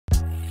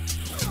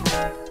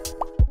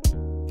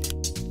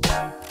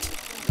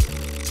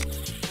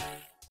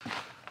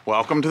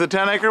Welcome to the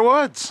 10-acre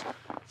woods.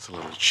 It's a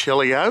little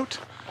chilly out.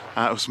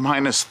 It was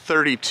minus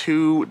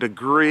 32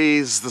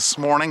 degrees this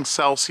morning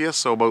Celsius,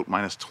 so about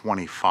minus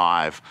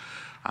 25.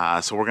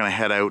 So we're gonna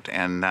head out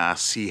and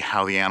see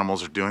how the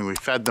animals are doing. We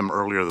fed them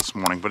earlier this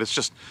morning, but it's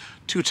just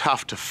too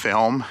tough to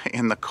film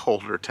in the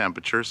colder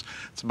temperatures.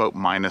 It's about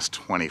minus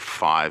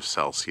 25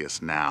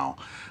 Celsius now.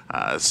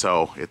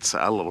 So it's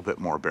a little bit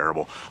more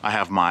bearable. I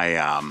have my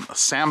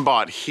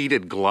Sambot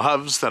heated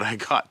gloves that I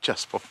got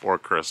just before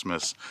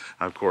Christmas.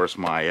 Of course,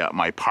 my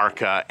my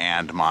parka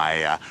and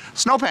my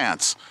snow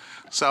pants.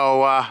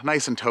 So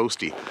nice and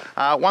toasty.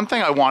 One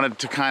thing I wanted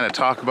to kind of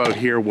talk about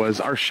here was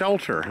our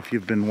shelter. If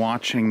you've been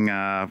watching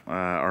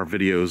our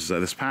videos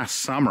this past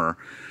summer,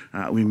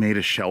 we made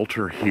a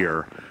shelter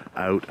here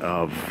out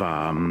of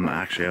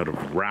actually out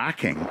of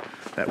racking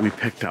that we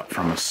picked up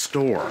from a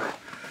store.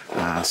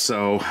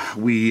 So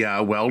we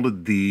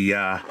welded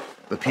the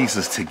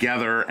pieces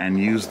together and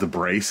used the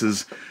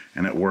braces,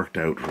 and it worked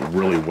out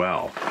really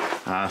well.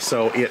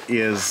 So it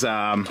is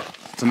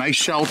it's a nice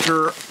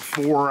shelter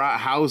for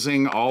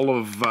housing all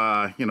of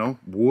you know,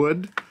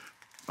 wood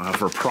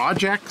for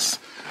projects,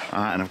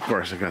 and of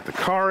course I got the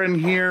car in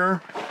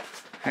here,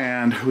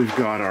 and we've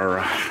got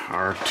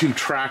our two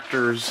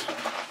tractors.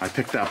 I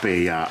picked up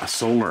a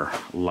solar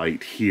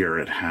light here.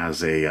 It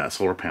has a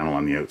solar panel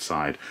on the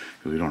outside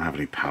because we don't have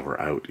any power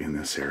out in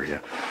this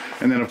area.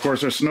 And then of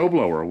course our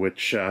snowblower,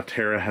 which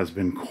Tara has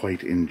been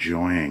quite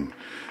enjoying.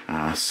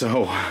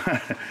 So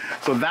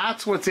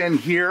that's what's in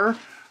here.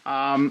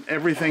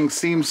 Everything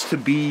seems to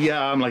be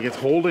like it's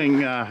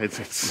holding,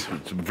 it's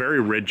very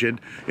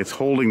rigid. It's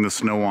holding the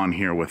snow on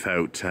here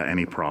without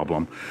any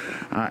problem.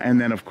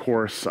 And then of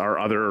course our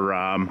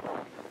other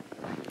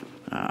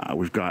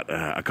we've got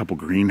a couple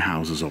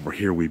greenhouses over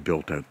here. We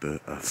built out the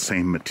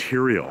same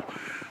material.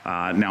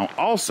 Now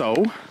also,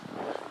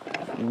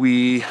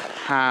 we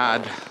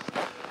had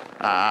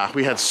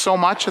so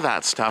much of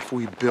that stuff,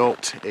 we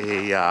built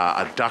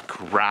a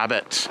duck,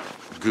 rabbit,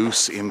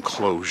 goose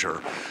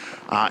enclosure.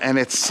 And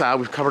it's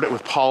we've covered it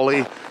with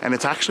poly, and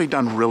it's actually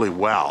done really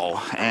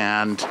well.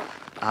 And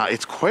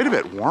it's quite a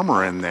bit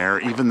warmer in there,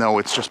 even though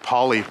it's just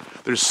poly.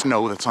 There's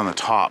snow that's on the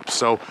top.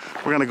 So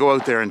we're gonna go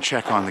out there and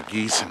check on the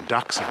geese and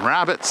ducks and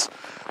rabbits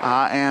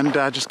and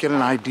just get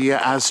an idea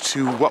as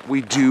to what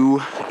we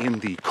do in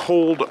the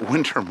cold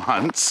winter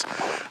months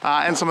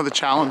and some of the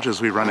challenges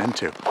we run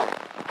into.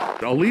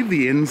 I'll leave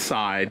the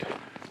inside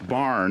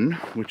barn,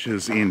 which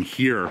is in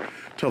here,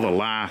 till the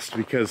last,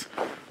 because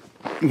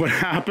what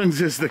happens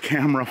is the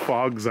camera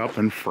fogs up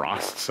and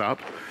frosts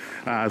up.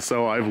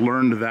 So I've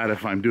learned that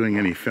if I'm doing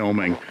any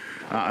filming,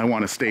 I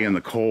want to stay in the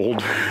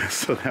cold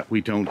so that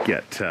we don't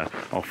get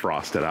all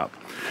frosted up.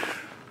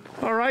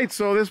 All right,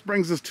 so this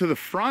brings us to the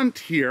front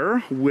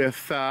here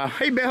with,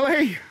 hey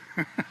Billy!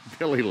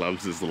 Billy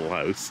loves his little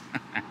house.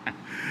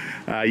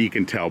 You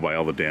can tell by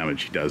all the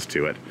damage he does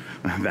to it.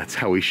 That's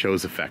how he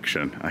shows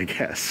affection, I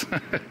guess.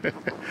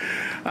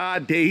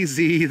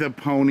 Daisy, the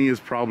pony, is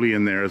probably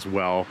in there as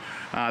well.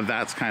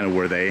 That's kind of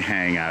where they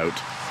hang out.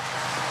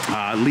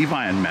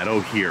 Levi and Meadow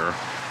here.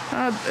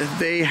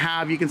 They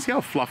have, you can see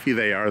how fluffy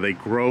they are. They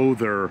grow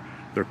their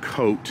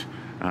coat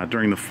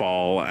during the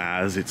fall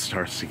as it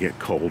starts to get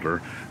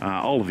colder.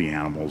 All of the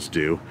animals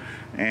do.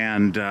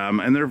 And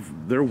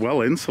they're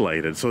well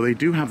insulated. So they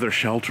do have their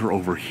shelter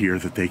over here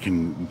that they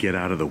can get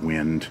out of the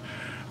wind.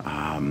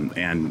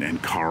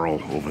 And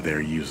Carl over there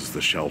uses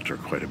the shelter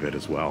quite a bit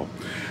as well.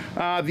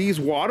 These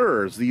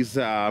waterers, these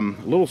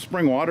little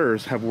spring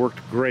waterers have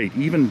worked great,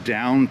 even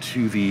down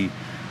to the,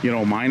 you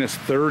know, minus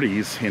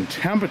 30s in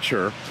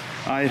temperature.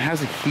 It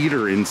has a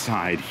heater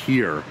inside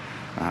here,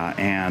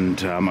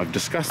 and I've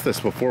discussed this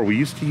before. We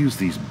used to use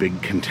these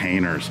big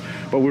containers,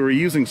 but we were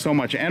using so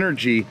much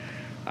energy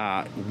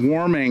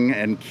warming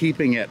and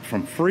keeping it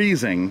from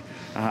freezing.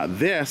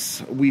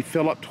 This we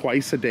fill up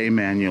twice a day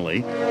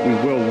manually. We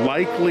will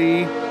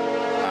likely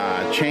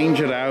change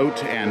it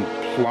out and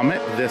plumb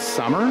it this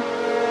summer.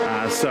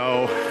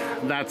 So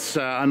that's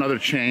another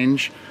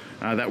change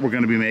that we're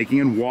going to be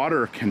making. And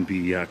water can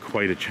be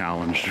quite a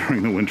challenge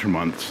during the winter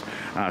months,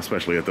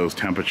 especially at those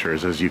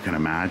temperatures, as you can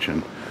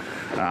imagine.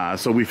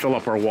 So we fill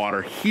up our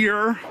water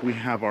here. We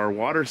have our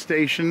water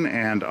station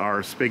and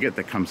our spigot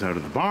that comes out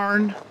of the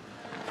barn.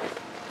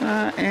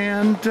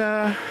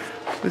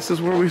 This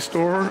is where we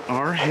store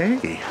our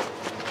hay.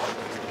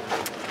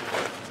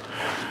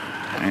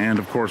 And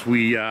of course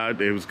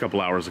it was a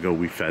couple hours ago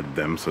we fed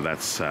them, so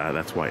that's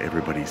why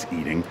everybody's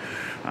eating.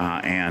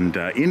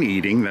 In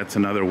eating, that's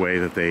another way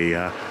that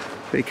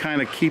they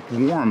kind of keep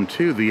warm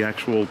too, the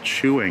actual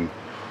chewing.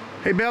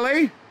 Hey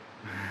Billy!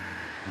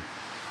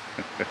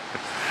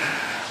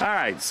 All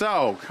right,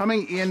 so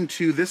coming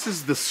into, this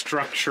is the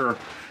structure.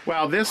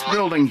 Well, this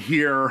building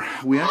here,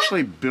 we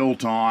actually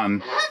built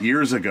on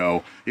years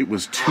ago. It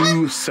was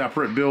two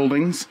separate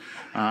buildings,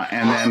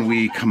 and then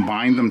we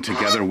combined them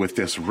together with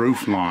this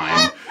roof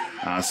line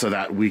so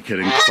that we could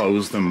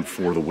enclose them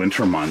for the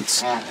winter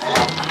months.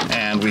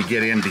 And we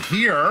get into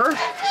here.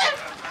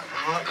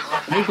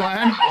 Hey,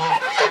 Glenn.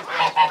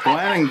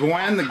 Glenn and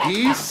Gwen, the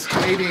geese,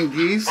 Canadian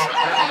geese.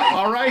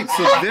 All right,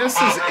 so this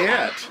is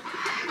it.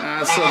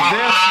 So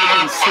this you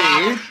can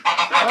see.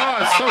 Oh,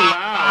 it's so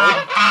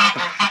loud.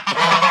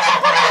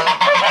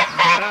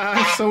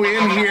 So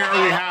in here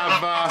we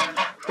have,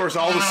 of course,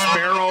 all the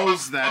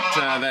sparrows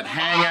that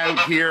hang out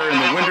here in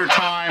the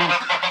wintertime.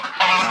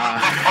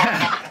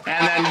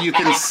 And then you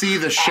can see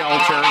the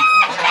shelter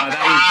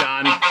that we've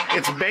done.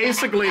 It's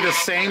basically the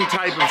same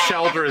type of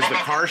shelter as the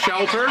car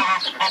shelter.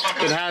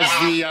 It has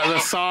the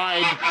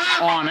side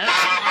on it.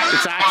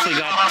 It's actually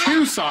got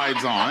two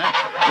sides on it,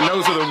 and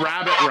those are the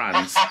rabbit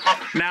runs.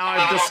 Now,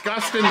 I've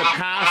discussed in the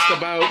past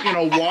about, you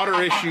know,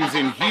 water issues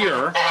in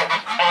here.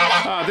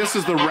 This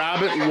is the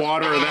rabbit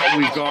water that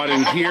we've got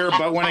in here,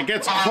 but when it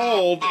gets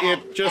cold,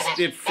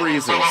 it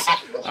freezes.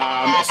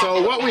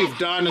 So what we've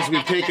done is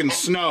we've taken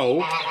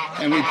snow,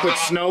 and we put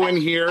snow in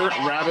here.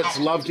 Rabbits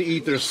love to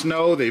eat their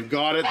snow. They've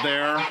got it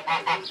there,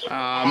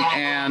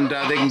 and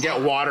they can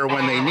get water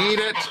when they need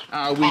it.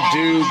 We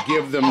do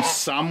give them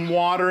some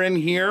water in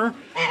here,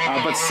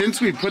 but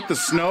since we put the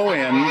snow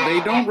in,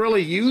 they don't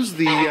really use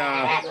the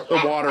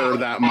water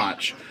that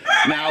much.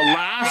 Now,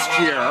 last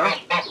year,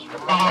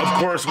 of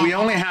course, we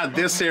only had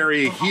this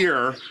area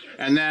here,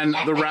 and then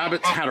the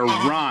rabbits had a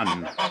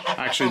run.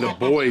 Actually, the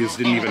boys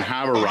didn't even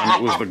have a run,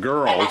 it was the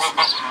girls.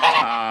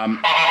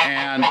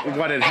 And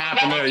what had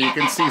happened there, you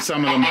can see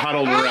some of them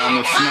huddled around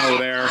the snow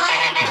there.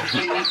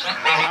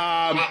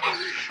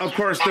 Of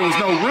course, there was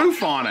no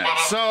roof on it,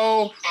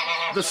 so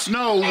the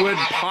snow would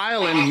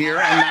pile in here,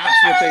 and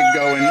that's what they'd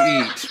go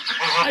and eat.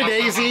 Hi,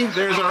 Daisy.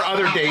 There's our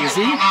other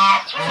Daisy.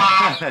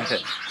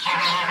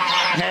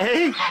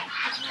 Hey.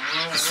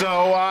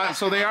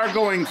 So they are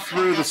going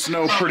through the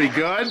snow pretty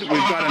good.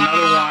 We've got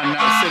another one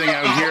sitting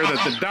out here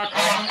that the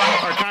ducks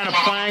are kind of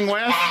playing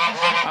with.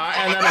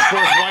 And then, of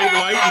course, white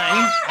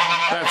lightning,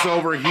 that's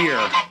over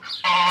here.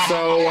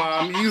 So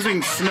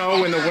using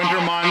snow in the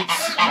winter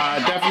months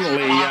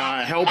definitely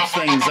helps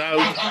things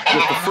out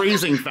with the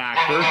freezing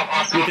factor.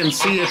 You can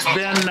see it's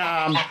been,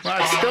 well,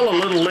 it's still a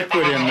little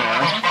liquid in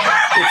there.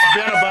 It's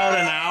been about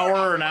an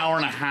hour and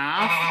a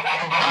half.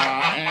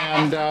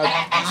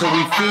 So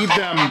we feed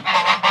them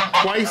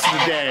twice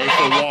a day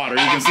for water.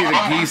 You can see the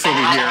geese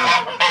over here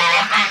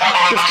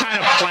just kind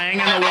of playing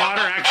in the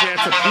water. Actually,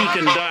 that's a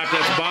Pigeon duck,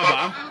 that's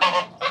Bubba.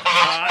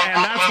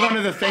 And that's one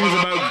of the things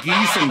about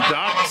geese and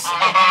ducks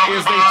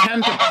is they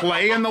tend to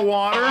play in the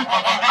water.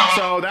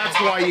 So that's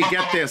why you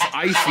get this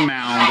ice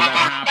mound that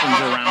happens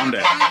around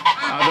it.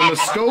 The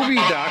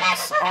Muscovy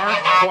ducks aren't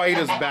quite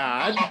as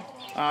bad.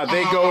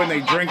 They go and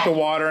they drink the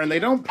water and they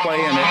don't play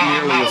in it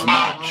nearly as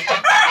much.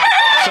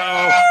 So,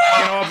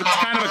 you know, if it's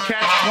kind of a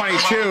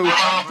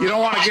catch-22, you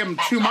don't want to give them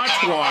too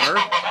much water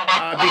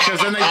because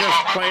then they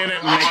just play in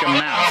it and make a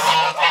mess.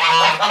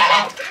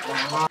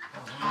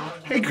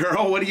 Hey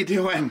girl, what are you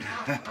doing?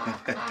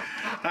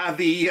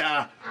 The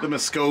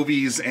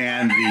Muscovies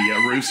and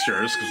the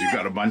roosters, because you've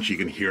got a bunch, you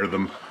can hear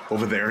them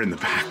over there in the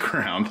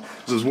background.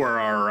 This is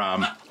where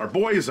our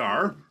boys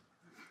are.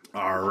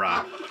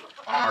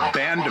 Our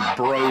band of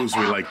bros,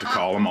 we like to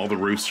call them, all the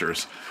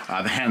roosters.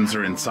 The hens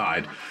are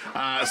inside.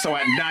 So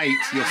at night,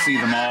 you'll see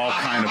them all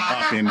kind of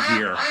up in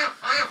here.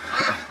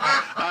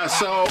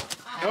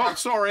 Oh,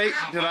 sorry,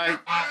 yeah,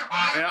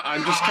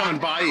 I'm just coming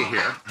by you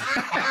here.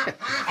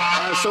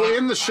 So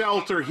in the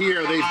shelter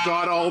here, they've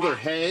got all their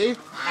hay,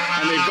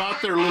 and they've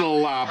got their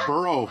little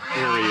burrow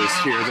areas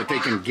here that they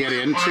can get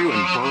into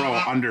and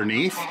burrow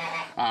underneath.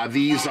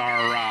 These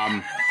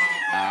are,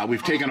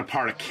 we've taken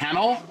apart a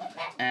kennel,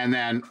 and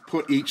then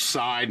put each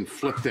side and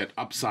flipped it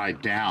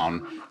upside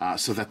down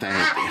so that they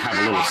have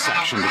a little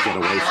section to get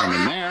away from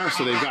in there.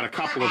 So they've got a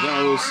couple of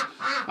those,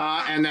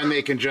 and then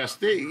they can just,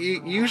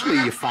 usually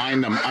you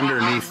find them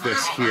underneath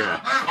this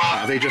here.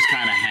 They just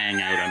kind of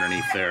hang out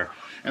underneath there.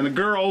 And the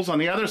girls on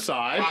the other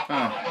side,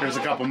 there's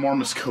a couple more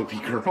Muscovy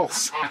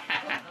girls.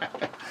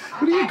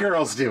 What are you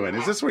girls doing?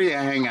 Is this where you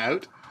hang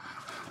out?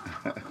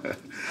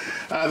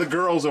 The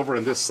girls over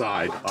on this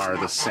side are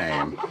the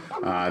same.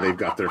 They've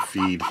got their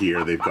feed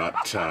here. They've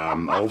got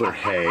all their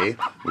hay,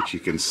 which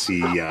you can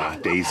see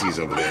Daisy's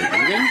over there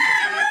eating.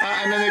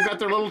 And then they've got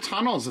their little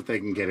tunnels that they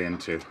can get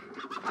into.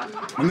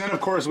 And then,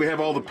 of course, we have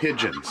all the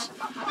pigeons.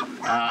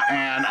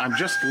 And I'm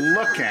just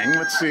looking.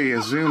 Let's see,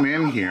 zoom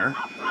in here.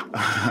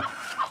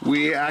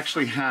 We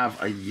actually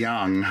have a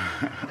young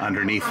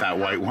underneath that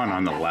white one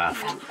on the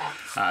left.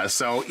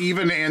 So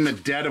even in the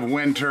dead of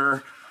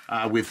winter,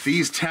 with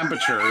these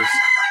temperatures,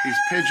 these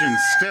pigeons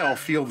still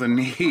feel the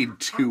need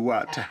to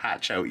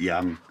hatch out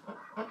young.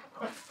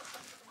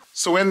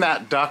 So in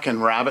that duck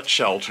and rabbit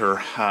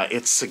shelter,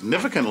 it's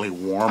significantly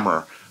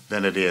warmer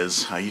than it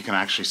is. You can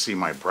actually see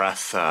my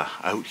breath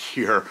out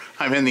here.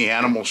 I'm in the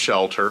animal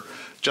shelter,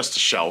 just a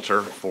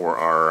shelter for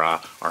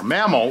our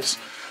mammals.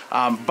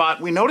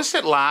 But we noticed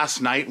it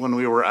last night when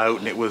we were out,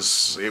 and it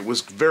was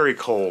very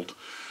cold.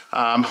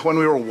 When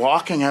we were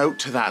walking out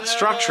to that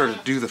structure to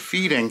do the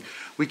feeding,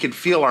 we could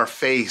feel our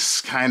face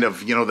kind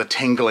of, you know, the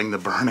tingling, the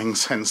burning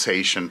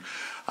sensation.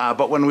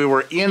 But when we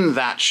were in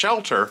that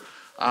shelter,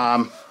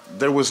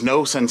 there was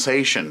no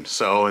sensation.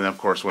 So, and of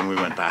course when we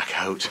went back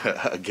out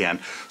again.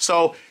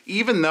 So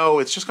even though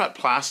it's just got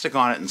plastic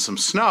on it and some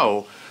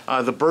snow,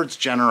 the birds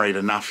generate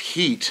enough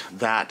heat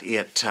that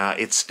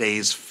it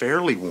stays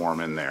fairly warm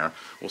in there.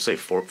 We'll say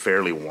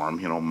fairly warm,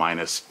 you know,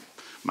 minus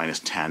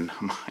 10,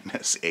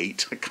 minus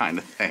 8 kind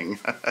of thing.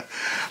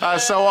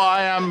 So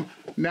I am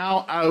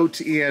now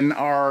out in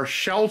our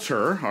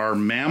shelter, our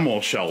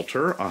mammal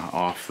shelter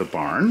off the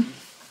barn.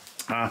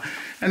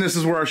 And this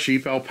is where our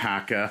sheep,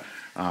 alpaca,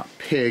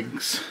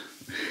 pigs,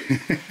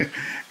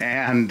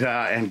 and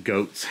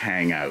goats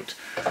hang out.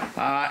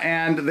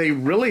 And they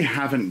really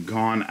haven't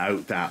gone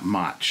out that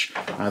much.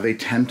 They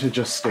tend to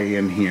just stay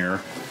in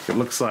here. It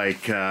looks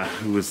like,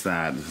 who is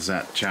that? Is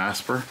that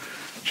Jasper?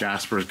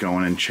 Jasper's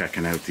going and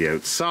checking out the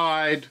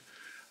outside.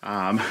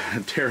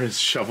 Tara's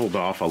shoveled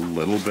off a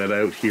little bit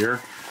out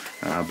here.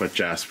 But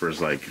Jasper's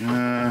like,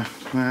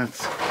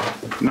 that's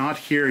not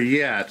here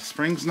yet.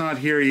 Spring's not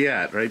here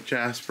yet, right,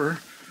 Jasper?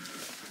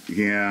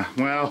 Yeah,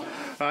 well,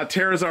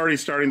 Tara's already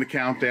starting the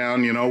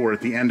countdown. You know, we're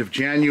at the end of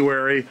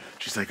January.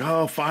 She's like,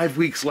 oh, 5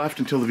 weeks left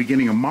until the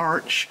beginning of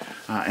March.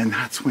 And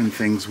that's when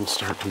things will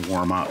start to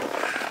warm up.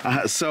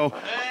 So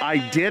I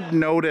did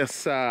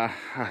notice a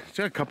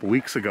couple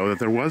weeks ago that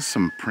there was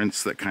some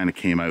prints that kind of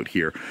came out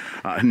here.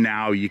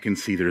 Now you can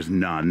see there's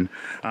none.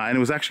 And it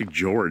was actually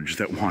George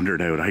that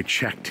wandered out. I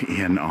checked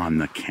in on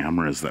the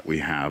cameras that we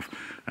have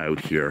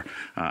out here.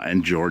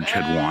 And George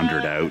had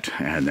wandered out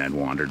and then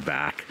wandered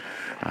back.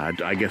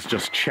 I guess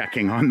just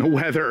checking on the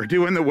weather,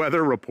 doing the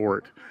weather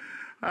report.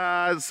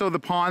 So the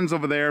pond's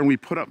over there, and we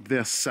put up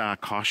this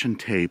caution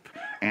tape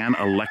and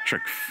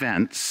electric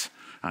fence,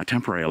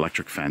 temporary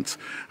electric fence,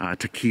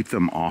 to keep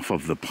them off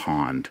of the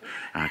pond,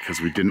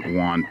 because we didn't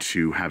want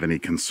to have any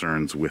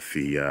concerns with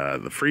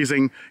the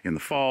freezing in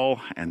the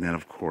fall, and then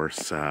of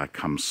course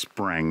come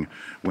spring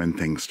when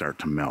things start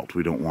to melt.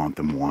 We don't want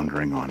them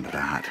wandering onto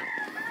that.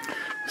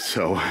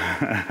 So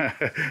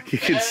you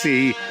can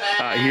see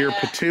here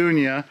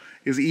Petunia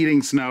is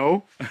eating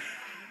snow.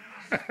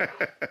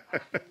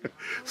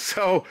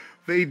 So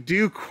they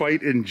do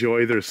quite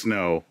enjoy their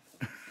snow.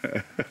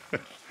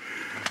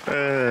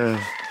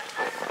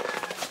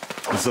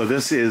 So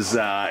this is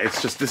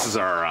this is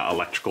our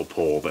electrical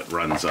pole that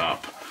runs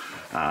up,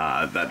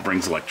 that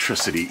brings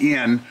electricity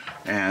in,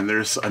 and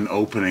there's an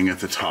opening at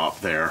the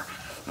top there.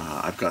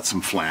 I've got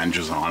some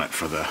flanges on it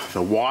for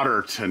the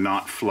water to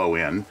not flow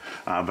in,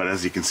 but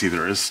as you can see,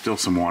 there is still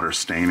some water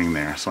staining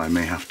there, so I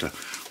may have to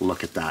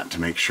look at that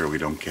to make sure we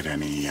don't get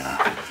any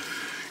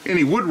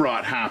wood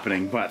rot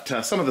happening, but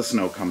some of the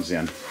snow comes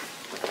in.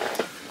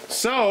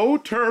 So,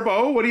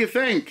 Turbo, what do you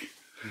think?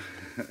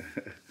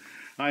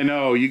 I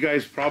know, you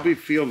guys probably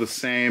feel the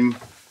same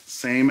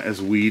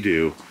as we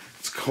do.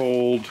 It's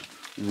cold.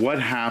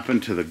 What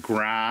happened to the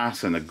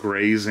grass and the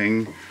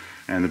grazing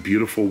and the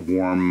beautiful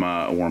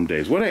warm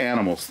days? What do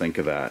animals think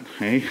of that,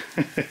 hey?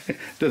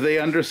 Do they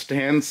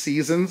understand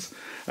seasons?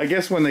 I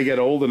guess when they get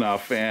old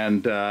enough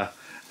and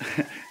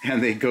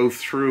they go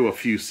through a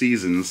few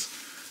seasons,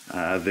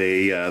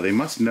 they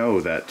must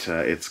know that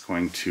it's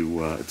going to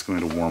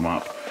warm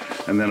up.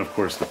 And then of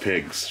course the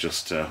pigs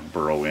just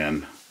burrow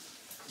in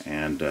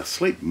and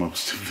sleep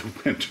most of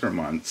the winter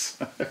months.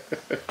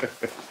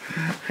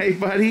 Hey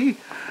buddy,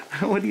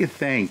 what do you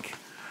think?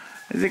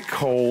 Is it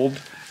cold?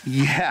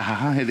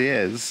 Yeah, it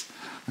is.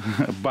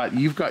 But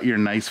you've got your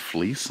nice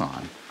fleece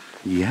on.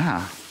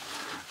 Yeah.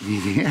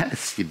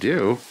 Yes, you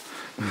do.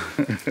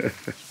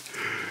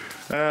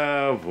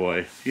 Oh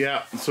boy.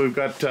 Yeah, so we've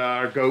got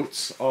our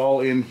goats all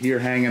in here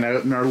hanging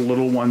out and our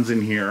little ones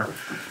in here.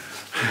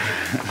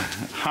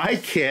 Hi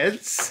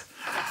kids.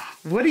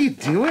 What are you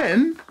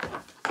doing?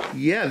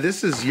 Yeah,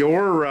 this is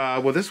your,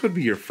 well, this would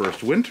be your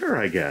first winter,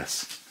 I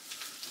guess.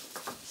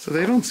 So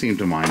they don't seem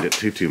to mind it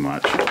too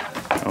much.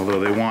 Although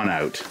they want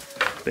out.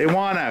 They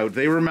want out.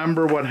 They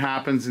remember what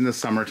happens in the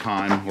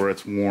summertime where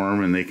it's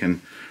warm and they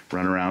can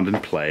run around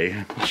and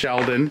play.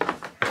 Sheldon.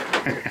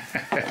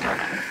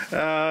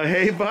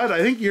 Hey bud,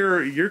 I think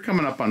you're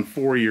coming up on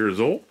 4 years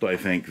old, I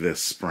think,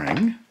 this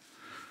spring.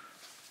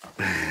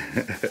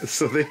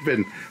 So they've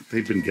been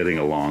getting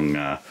along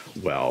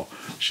well.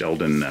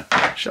 Sheldon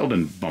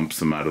bumps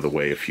them out of the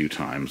way a few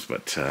times,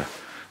 but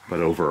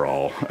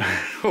overall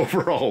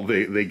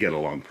they get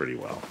along pretty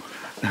well.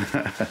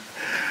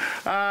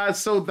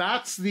 So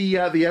that's the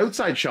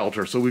outside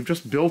shelter. So we've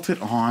just built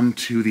it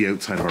onto the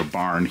outside of our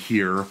barn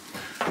here.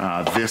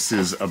 This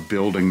is a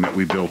building that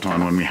we built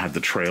on when we had the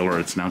trailer.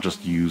 It's now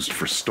just used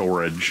for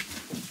storage.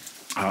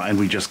 And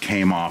we just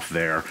came off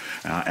there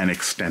and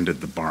extended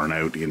the barn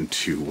out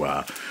into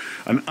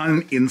an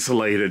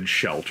uninsulated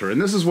shelter.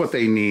 And this is what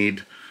they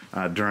need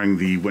during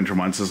the winter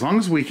months. As long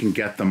as we can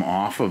get them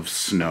off of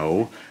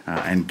snow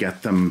and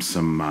get them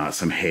some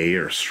hay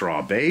or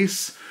straw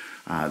base,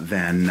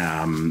 then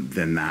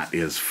that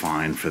is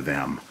fine for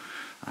them.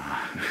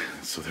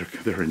 So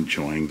they're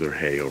enjoying their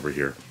hay over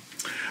here.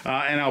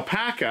 And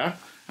Alpaca,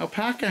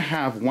 Alpaca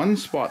have one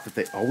spot that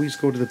they always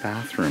go to the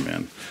bathroom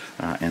in,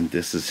 and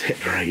this is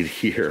it right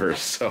here.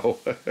 So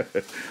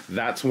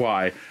that's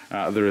why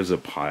there is a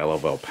pile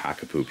of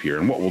alpaca poop here.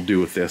 And what we'll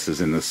do with this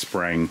is in the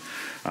spring,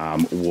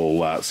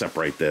 we'll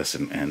separate this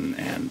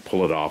and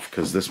pull it off,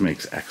 because this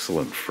makes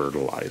excellent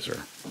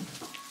fertilizer.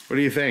 What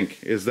do you think?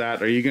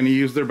 Are you going to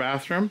use their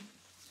bathroom?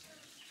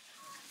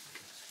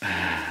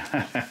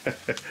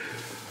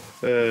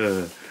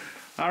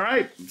 All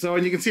right, so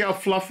and you can see how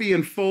fluffy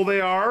and full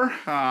they are,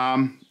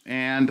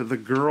 and the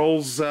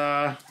girls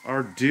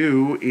are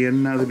due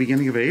in the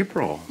beginning of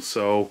April,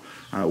 so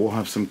we'll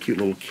have some cute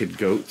little kid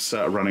goats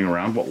running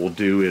around. What we'll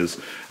do is,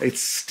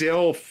 it's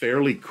still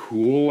fairly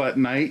cool at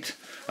night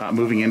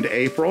moving into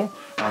April,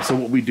 so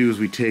what we do is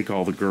we take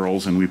all the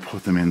girls and we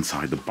put them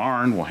inside the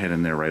barn. We'll head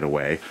in there right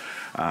away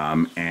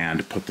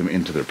and put them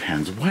into their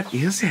pens. What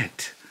is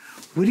it?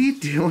 What are you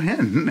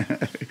doing?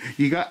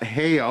 You got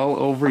hay all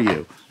over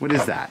you. What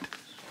is that?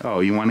 Oh,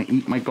 you want to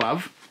eat my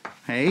glove?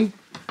 Hey?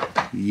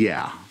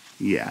 Yeah,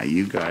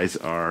 you guys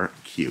are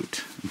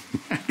cute.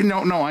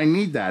 No, I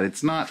need that.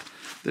 It's not,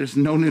 there's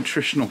no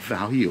nutritional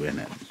value in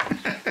it.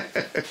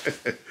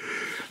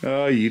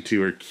 Oh, you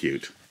two are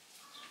cute.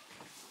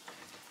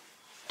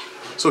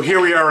 So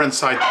here we are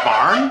inside the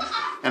barn,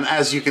 and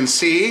as you can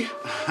see,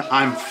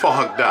 I'm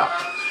fogged up.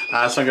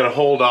 So I'm going to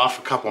hold off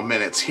a couple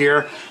minutes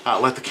here,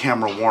 let the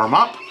camera warm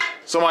up.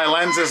 So my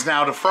lens is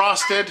now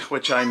defrosted,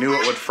 which I knew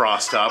it would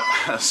frost up.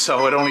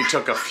 So it only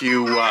took a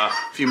few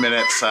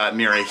minutes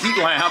near a heat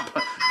lamp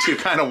to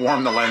kind of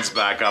warm the lens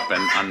back up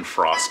and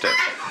unfrost it.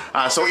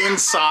 So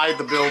inside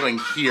the building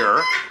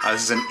here,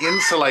 this is an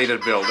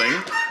insulated building,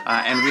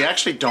 and we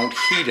actually don't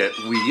heat it,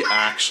 we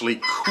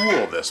actually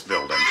cool this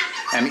building.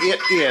 And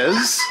it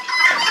is,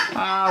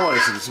 what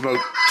is it, it's about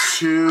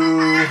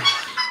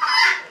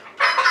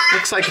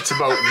looks like it's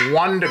about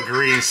 1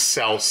 degree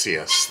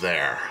Celsius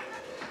there.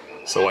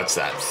 So what's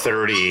that,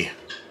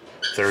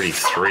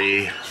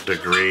 33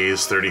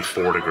 degrees,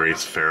 34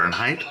 degrees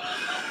Fahrenheit.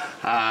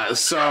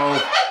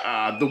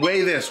 The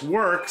way this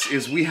works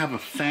is we have a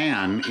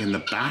fan in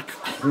the back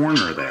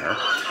corner there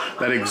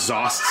that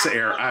exhausts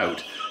air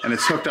out, and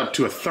it's hooked up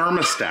to a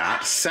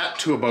thermostat set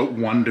to about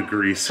 1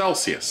 degree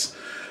Celsius.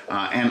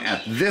 And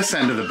at this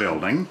end of the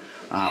building,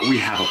 we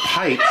have a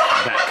pipe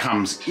that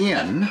comes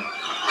in,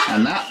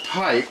 and that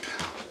pipe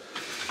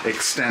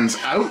extends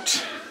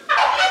outside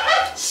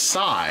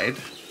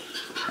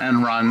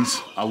and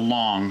runs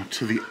along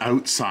to the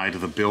outside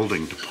of the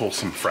building to pull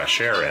some fresh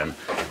air in.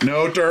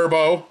 No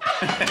turbo.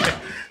 It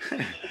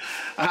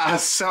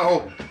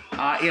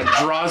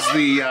draws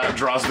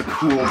the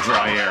cool,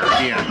 dry air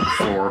in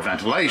for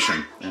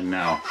ventilation. And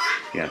now,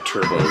 yeah,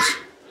 Turbo's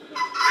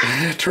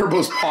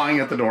pawing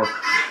at the door.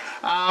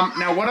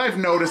 Now what I've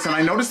noticed, and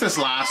I noticed this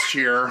last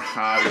year,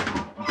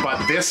 but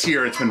this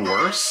year it's been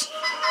worse.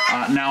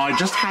 Now I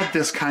just had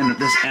this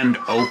end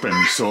open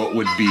so it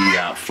would be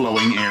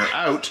flowing air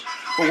out.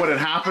 But what had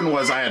happened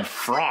was I had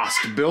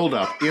frost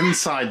buildup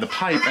inside the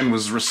pipe and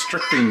was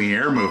restricting the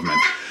air movement.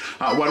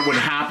 What would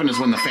happen is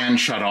when the fan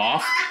shut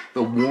off,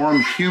 the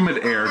warm,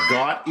 humid air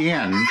got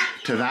in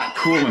to that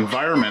cool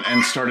environment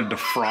and started to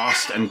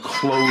frost and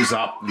close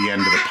up the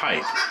end of the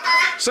pipe.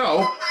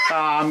 So,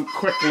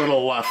 quick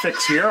little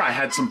fix here. I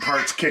had some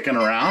parts kicking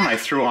around. I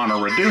threw on a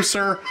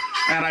reducer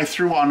and I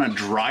threw on a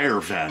dryer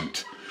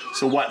vent.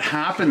 So what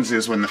happens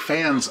is when the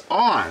fan's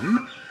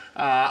on,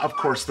 of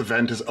course the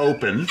vent is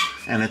open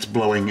and it's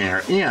blowing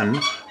air in,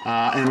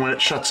 and when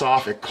it shuts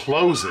off it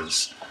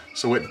closes,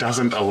 so it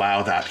doesn't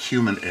allow that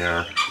humid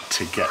air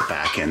to get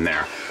back in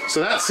there. So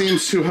that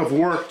seems to have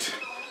worked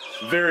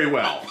very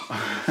well.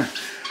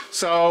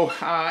 So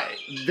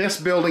this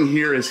building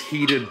here is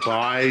heated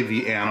by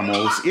the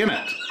animals in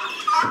it,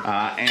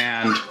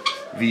 and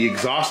the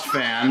exhaust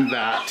fan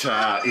that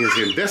is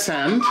in this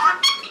end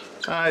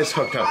is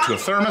hooked up to a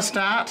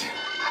thermostat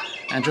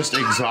and just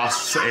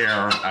exhausts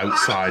air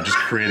outside, just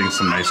creating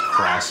some nice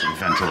cross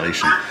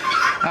ventilation.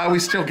 We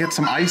still get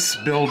some ice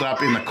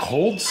buildup in the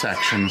cold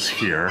sections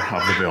here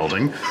of the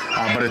building,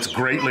 but it's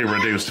greatly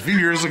reduced. A few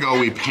years ago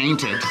we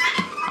painted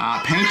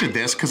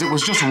this because it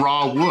was just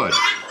raw wood,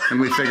 and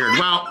we figured,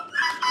 well,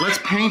 let's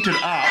paint it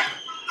up,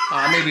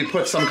 maybe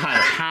put some kind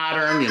of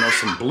pattern, you know,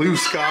 some blue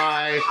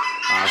sky,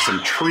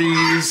 some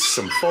trees,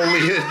 some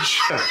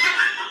foliage,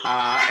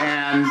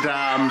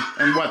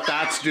 and what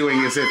that's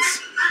doing is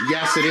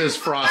yes, it is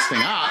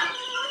frosting up,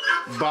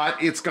 but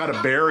it's got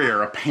a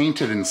barrier, a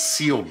painted and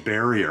sealed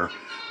barrier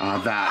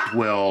that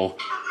will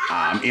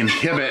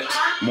inhibit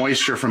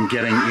moisture from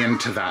getting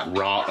into that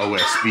raw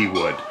OSB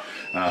wood.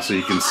 So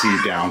you can see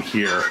down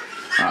here,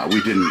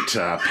 we didn't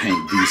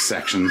paint these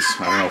sections.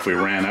 I don't know if we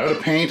ran out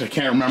of paint. I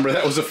can't remember.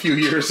 That was a few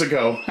years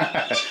ago.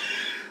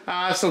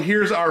 So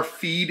here's our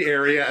feed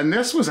area, and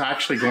this was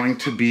actually going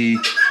to be,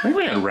 I think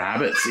we had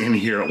rabbits in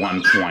here at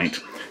one point,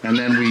 and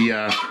then we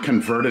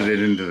converted it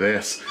into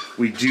this.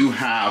 We do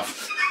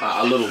have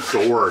a little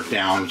door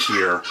down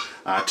here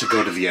to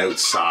go to the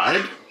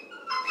outside,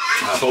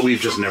 but we've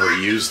just never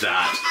used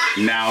that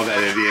now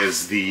that it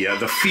is the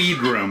feed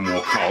room,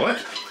 we'll call it.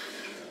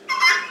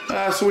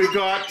 So we've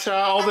got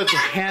all the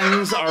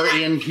hens are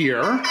in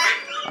here.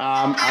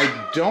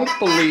 I don't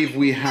believe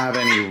we have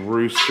any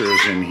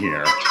roosters in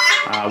here.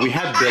 We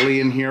had Billy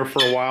in here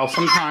for a while.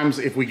 Sometimes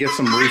if we get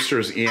some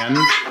roosters in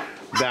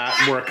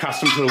that were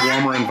accustomed to the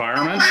warmer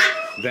environment,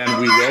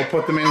 then we will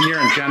put them in here,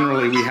 and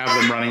generally we have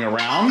them running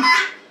around.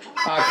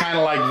 Kind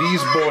of like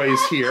these boys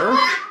here.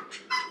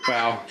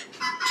 Well,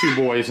 2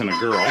 boys and a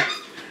girl.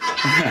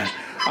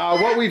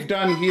 What we've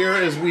done here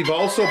is we've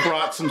also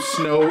brought some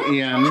snow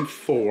in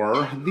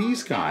for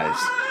these guys.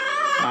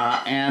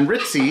 And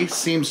Ritzy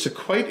seems to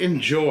quite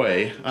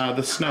enjoy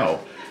the snow.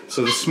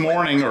 So this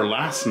morning, or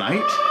last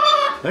night,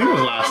 I think it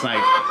was last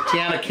night,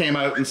 Tiana came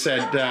out and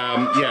said,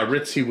 yeah,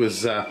 Ritzy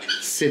was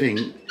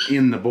sitting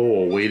in the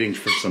bowl waiting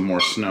for some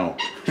more snow.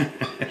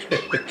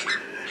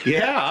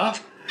 Yeah.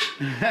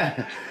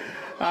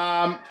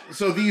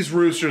 So these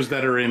roosters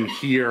that are in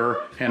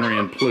here, Henry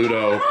and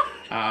Pluto,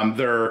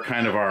 they're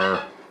kind of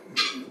our,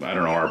 I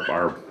don't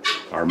know,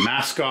 our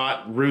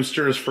mascot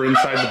roosters for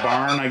inside the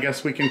barn, I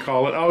guess we can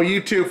call it. Oh, you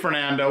too,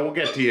 Fernando, we'll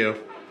get to you.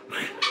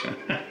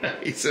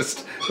 He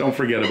says, don't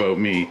forget about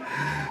me.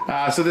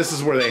 So this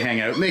is where they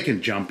hang out, and they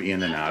can jump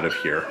in and out of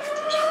here.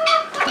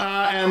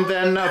 And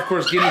then, of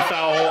course, Guinea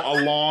fowl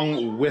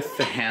along with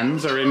the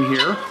hens are in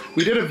here.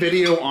 We did a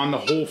video on the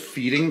whole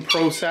feeding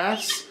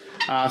process.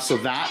 So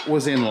that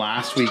was in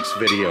last week's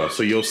video.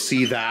 So you'll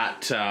see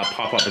that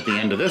pop up at the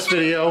end of this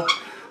video.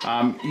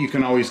 You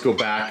can always go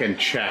back and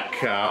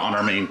check on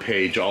our main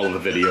page all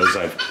of the videos.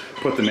 I've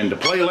put them into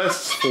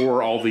playlists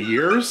for all the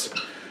years.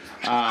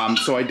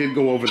 So I did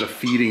go over the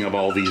feeding of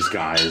all these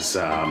guys,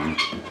 last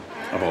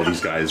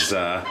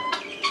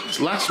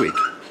week.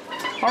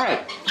 All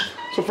right,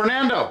 so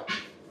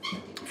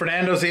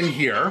Fernando's in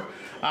here.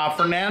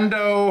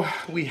 Fernando,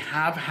 we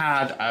have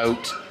had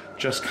out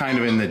just kind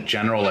of in the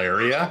general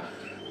area,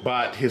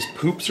 but his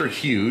poops are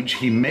huge.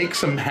 He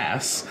makes a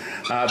mess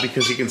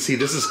because you can see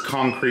this is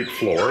concrete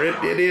floor.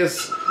 It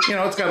is, you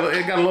know, it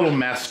got a little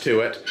mess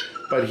to it,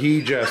 but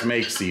he just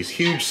makes these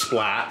huge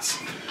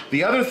splats.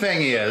 The other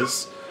thing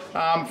is,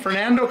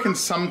 Fernando can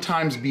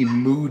sometimes be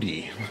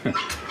moody.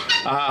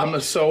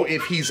 So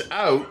if he's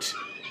out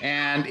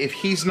and if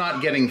he's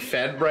not getting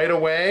fed right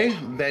away,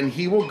 then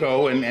he will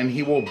go and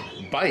he will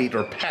bite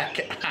or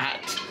peck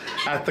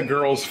at the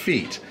girl's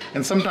feet,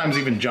 and sometimes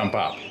even jump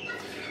up.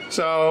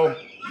 So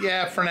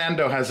yeah,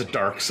 Fernando has a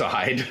dark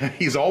side.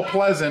 He's all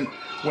pleasant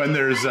when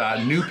there's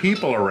new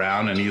people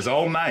around, and he's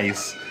all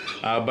nice,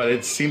 but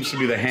it seems to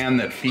be the hand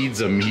that feeds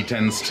him. He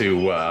tends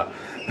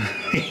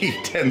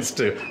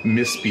to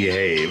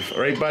misbehave,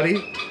 right,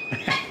 buddy?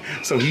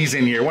 So he's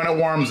in here. When it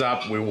warms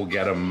up, we will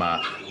get him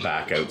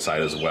back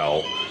outside as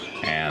well,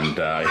 and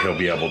he'll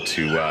be able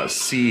to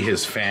see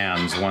his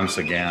fans once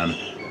again.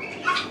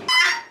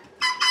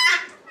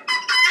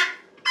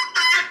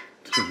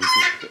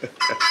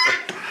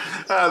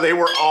 They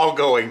were all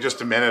going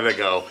just a minute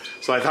ago,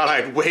 so I thought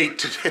I'd wait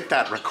to hit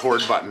that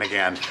record button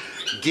again.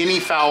 Guinea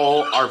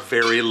fowl are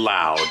very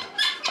loud.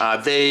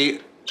 You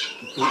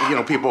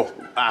know, people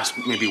ask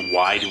maybe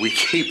why do we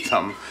keep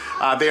them.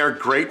 They are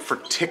great for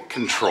tick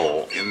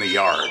control in the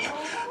yard.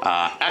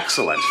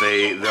 Excellent.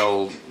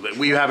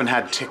 We haven't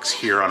had ticks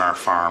here on our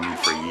farm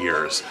for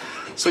years.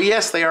 So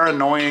yes, they are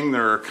annoying.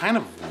 They're kind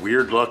of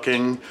weird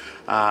looking.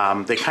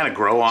 They kind of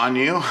grow on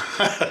you.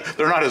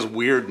 They're not as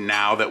weird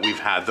now that we've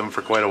had them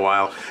for quite a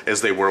while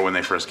as they were when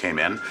they first came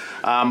in.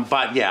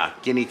 But yeah,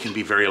 Guinea can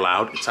be very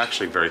loud. It's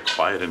actually very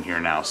quiet in here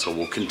now, so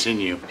we'll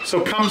continue.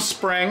 So come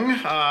spring,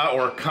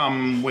 or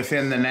come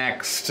within the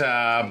next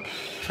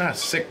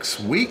 6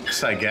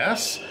 weeks, I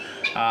guess,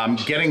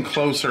 getting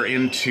closer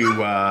into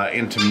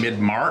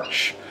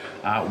mid-March,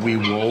 we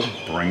will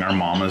bring our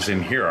mamas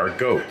in here, our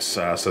goats,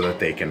 so that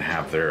they can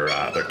have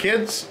their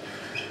kids.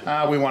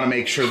 We want to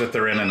make sure that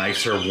they're in a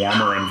nicer,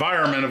 warmer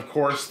environment, of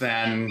course,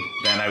 than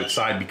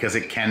outside, because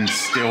it can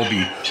still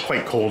be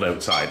quite cold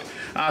outside.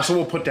 So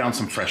we'll put down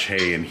some fresh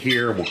hay in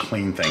here. We'll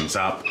clean things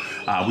up.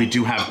 We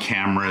do have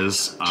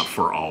cameras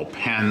for all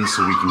pens,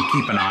 so we can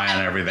keep an eye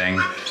on everything.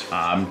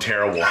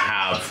 Tara will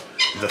have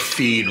the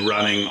feed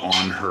running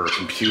on her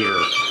computer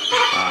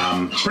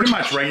pretty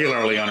much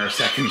regularly on her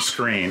second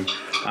screen.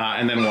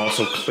 And then we'll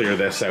also clear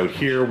this out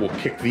here. We'll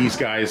kick these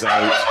guys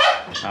out.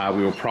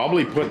 We will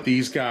probably put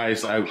these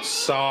guys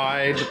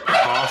outside,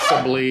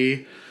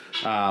 possibly.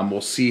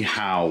 We'll see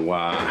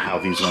how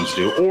these ones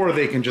do. Or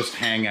they can just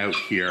hang out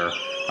here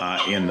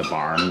in the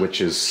barn,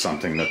 which is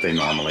something that they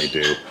normally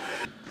do.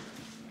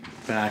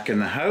 Back in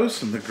the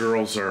house, and the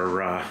girls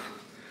are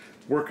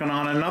working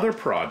on another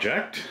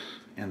project.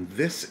 And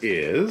this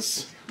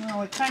is...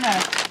 Well, it kind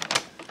of...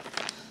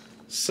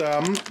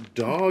 some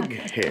dog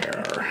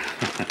hair.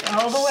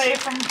 All the way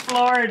from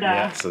Florida.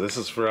 Yeah, so this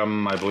is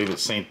from, I believe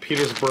it's St.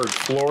 Petersburg,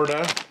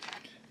 Florida.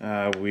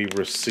 We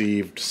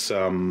received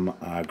some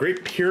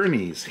Great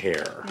Pyrenees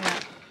hair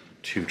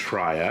to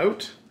try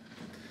out.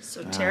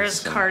 So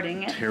Tara's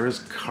carding it. Tara's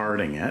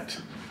carding it,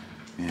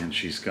 and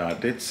she's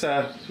got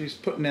she's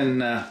putting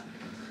in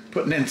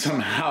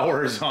some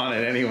hours on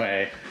it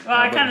anyway. Well,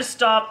 I kind of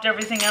stopped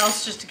everything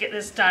else just to get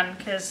this done,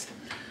 because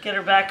get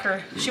her back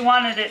her. She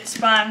wanted it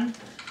spun.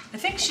 I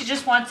think she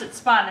just wants it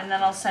spun, and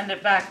then I'll send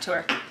it back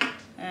to her.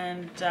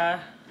 And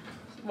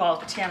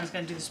well, Tiana's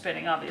going to do the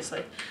spinning,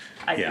 obviously.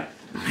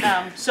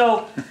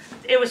 So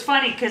it was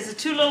funny because the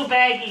 2 little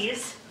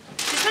baggies.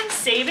 She's been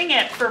saving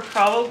it for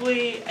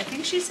probably, I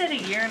think she said a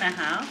year and a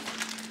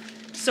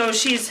half. So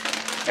she's,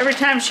 every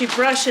time she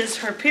brushes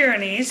her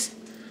Pyrenees,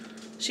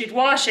 she'd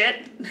wash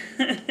it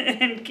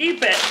and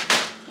keep it.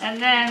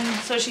 And then,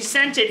 so she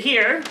sent it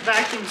here,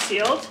 vacuum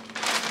sealed.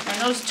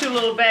 And those 2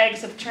 little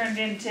bags have turned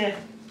into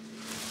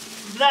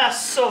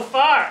thus so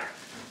far.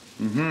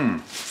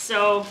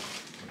 So.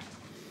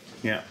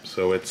 Yeah,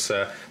 so it's,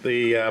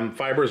 the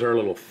fibers are a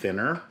little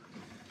thinner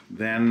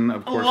than,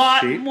 of course, a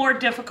lot sheep. more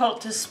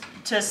difficult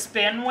to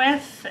spin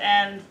with,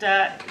 and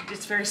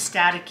it's very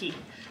staticky.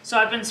 So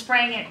I've been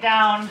spraying it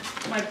down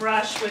my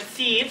brush with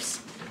Thieves,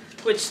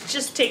 which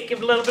just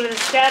give a little bit of the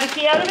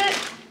staticky out of it.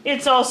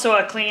 It's also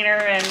a cleaner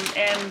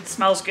and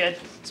smells good.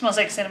 It smells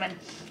like cinnamon.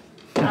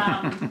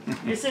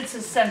 It's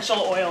essential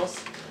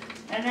oils.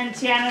 And then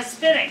Tiana's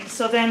spinning.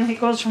 So then it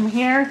goes from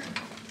here,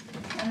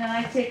 and then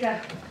I take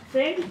a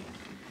thing,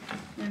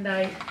 and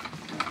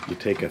You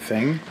take a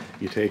thing.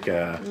 You take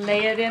a...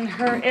 lay it in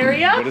her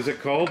area. What is it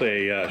called?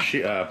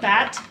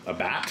 Bat. A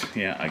bat?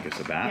 Yeah, I guess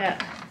a bat. Yeah.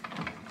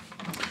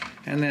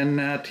 And then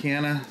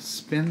Tiana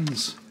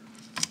spins.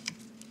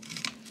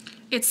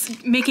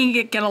 It's making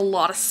it get a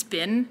lot of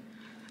spin.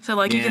 So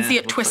like you can see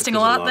it twisting a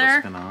lot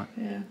there.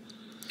 Yeah.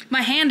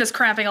 My hand is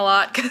cramping a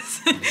lot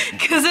because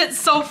it's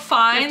so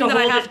fine You have to that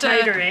I hold have it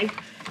tighter, eh?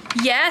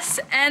 Yes,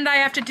 and I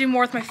have to do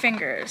more with my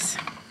fingers.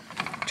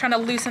 I'm trying to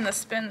loosen the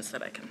spin so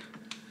that I can.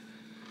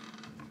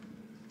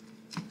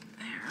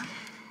 There.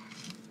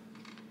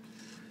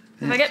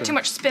 If I get too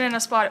much spin in a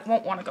spot, it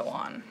won't want to go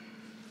on.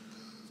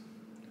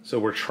 So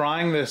we're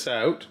trying this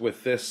out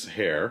with this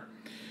hair.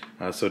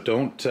 So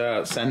don't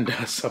send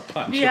us a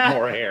bunch of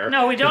more hair.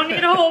 No, we don't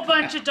need a whole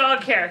bunch of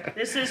dog hair.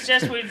 This is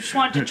just, we just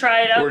want to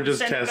try it out. We're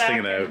just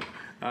testing it out.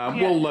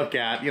 We'll look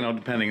at,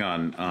 depending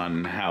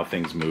on how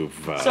things move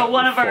so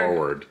one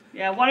forward.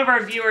 One of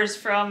our viewers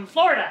from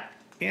Florida.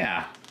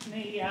 Yeah.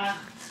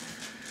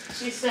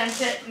 She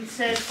sent it and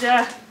said,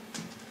 I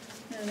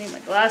don't need my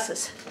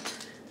glasses.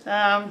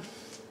 So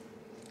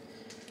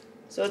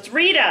it's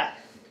Rita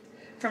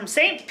from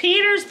St.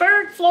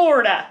 Petersburg,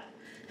 Florida.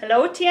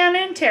 Hello, Tiana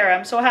and Tara.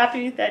 I'm so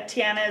happy that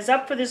Tiana is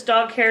up for this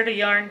dog hair to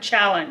yarn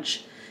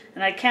challenge.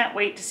 And I can't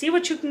wait to see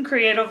what you can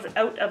create out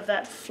of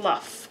that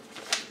fluff.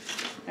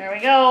 There we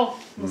go.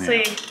 We'll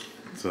see.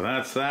 So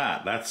that's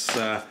that. That's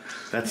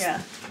this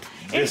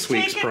It's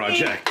week's taken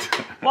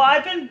project. Well,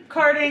 I've been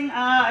carding,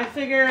 I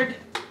figured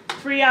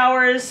 3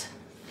 hours,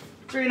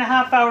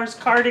 3.5 hours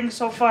carding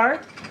so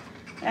far.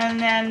 And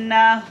then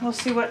we'll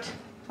see how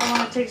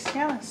long it takes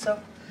Tiana. So.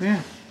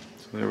 Yeah.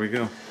 So there we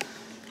go.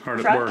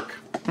 Hard at work.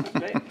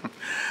 Right.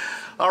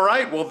 All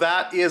right, well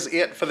that is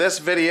it for this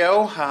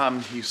video.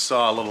 You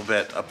saw a little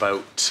bit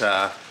about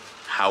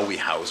how we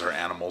house our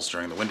animals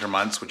during the winter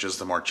months, which is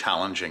the more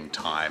challenging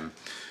time.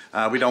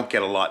 We don't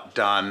get a lot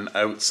done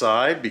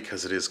outside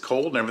because it is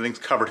cold and everything's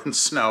covered in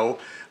snow.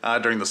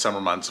 During the summer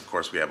months, of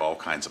course, we have all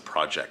kinds of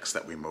projects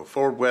that we move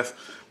forward with.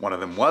 One of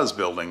them was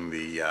building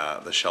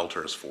the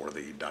shelters for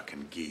the duck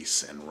and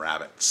geese and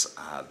rabbits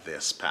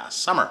this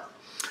past summer.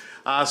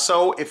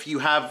 So if you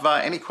have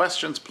any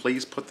questions,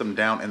 please put them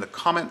down in the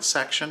comments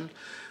section,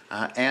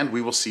 and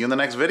we will see you in the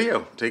next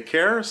video. Take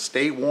care,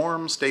 stay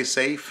warm, stay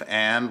safe,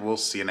 and we'll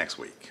see you next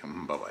week.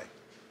 Bye-bye.